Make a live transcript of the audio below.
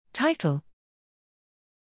Title: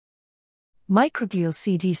 Microglial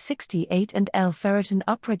CD68 and L-ferritin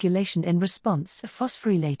upregulation in response to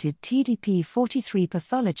phosphorylated-TDP-43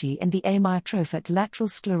 pathology in the amyotrophic lateral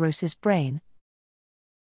sclerosis brain.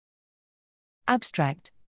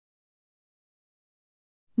 Abstract: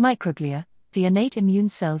 Microglia, the innate immune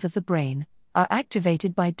cells of the brain, are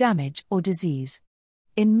activated by damage or disease.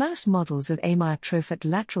 In mouse models of amyotrophic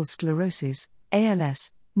lateral sclerosis,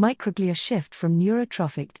 ALS, microglia shift from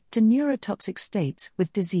neurotrophic to neurotoxic states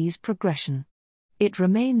with disease progression. It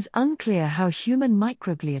remains unclear how human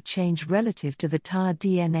microglia change relative to the TAR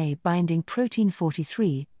DNA binding protein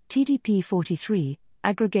 43, TDP-43,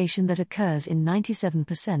 aggregation that occurs in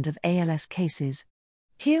 97% of ALS cases.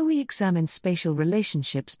 Here we examine spatial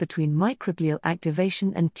relationships between microglial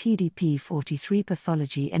activation and TDP-43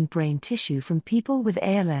 pathology in brain tissue from people with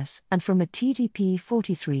ALS and from a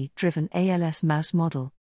TDP-43-driven ALS mouse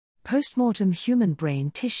model. Postmortem human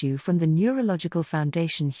brain tissue from the Neurological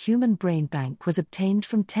Foundation Human Brain Bank was obtained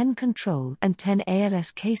from 10 control and 10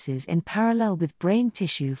 ALS cases in parallel with brain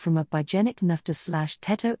tissue from a bigenic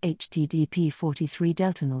NFTA/TETO-HTDP-43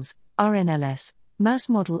 deltanals, RNLS, mouse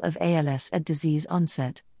model of ALS at disease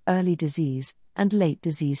onset, early disease, and late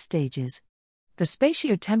disease stages. The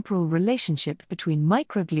spatiotemporal relationship between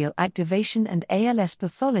microglial activation and ALS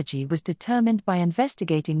pathology was determined by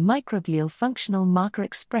investigating microglial functional marker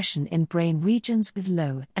expression in brain regions with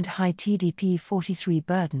low and high TDP-43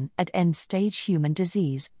 burden at end-stage human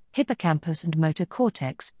disease, hippocampus and motor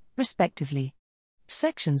cortex, respectively.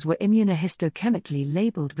 Sections were immunohistochemically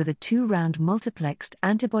labeled with a 2-round multiplexed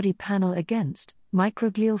antibody panel against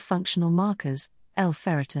microglial functional markers,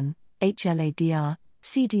 L-ferritin, HLA-DR,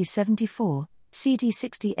 CD74,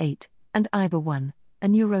 CD68, and IBA1, a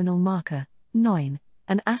neuronal marker, NOIN,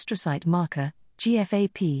 an astrocyte marker,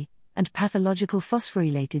 GFAP, and pathological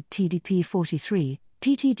phosphorylated-TDP-43,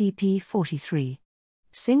 PTDP-43.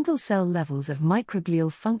 Single-cell levels of microglial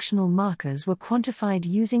functional markers were quantified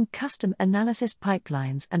using custom analysis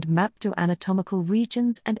pipelines and mapped to anatomical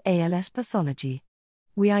regions and ALS pathology.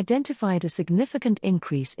 We identified a significant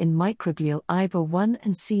increase in microglial IBA1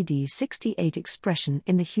 and CD68 expression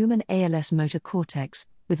in the human ALS motor cortex,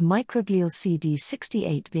 with microglial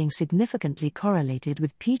CD68 being significantly correlated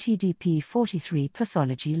with PTDP-43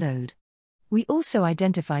 pathology load. We also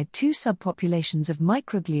identified 2 subpopulations of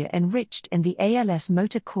microglia enriched in the ALS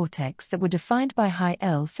motor cortex that were defined by high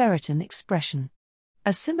L-ferritin expression.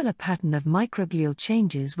 A similar pattern of microglial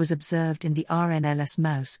changes was observed in the RNLS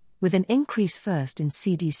mouse, with an increase first in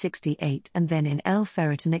CD68 and then in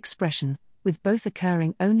L-ferritin expression, with both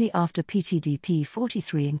occurring only after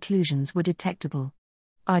PTDP-43 inclusions were detectable.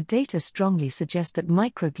 Our data strongly suggest that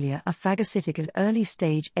microglia are phagocytic at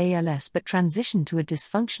early-stage ALS but transition to a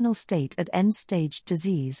dysfunctional state at end-stage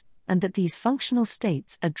disease, and that these functional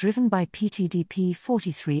states are driven by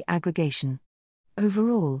PTDP-43 aggregation.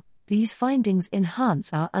 Overall, these findings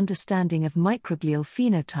enhance our understanding of microglial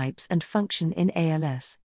phenotypes and function in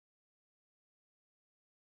ALS.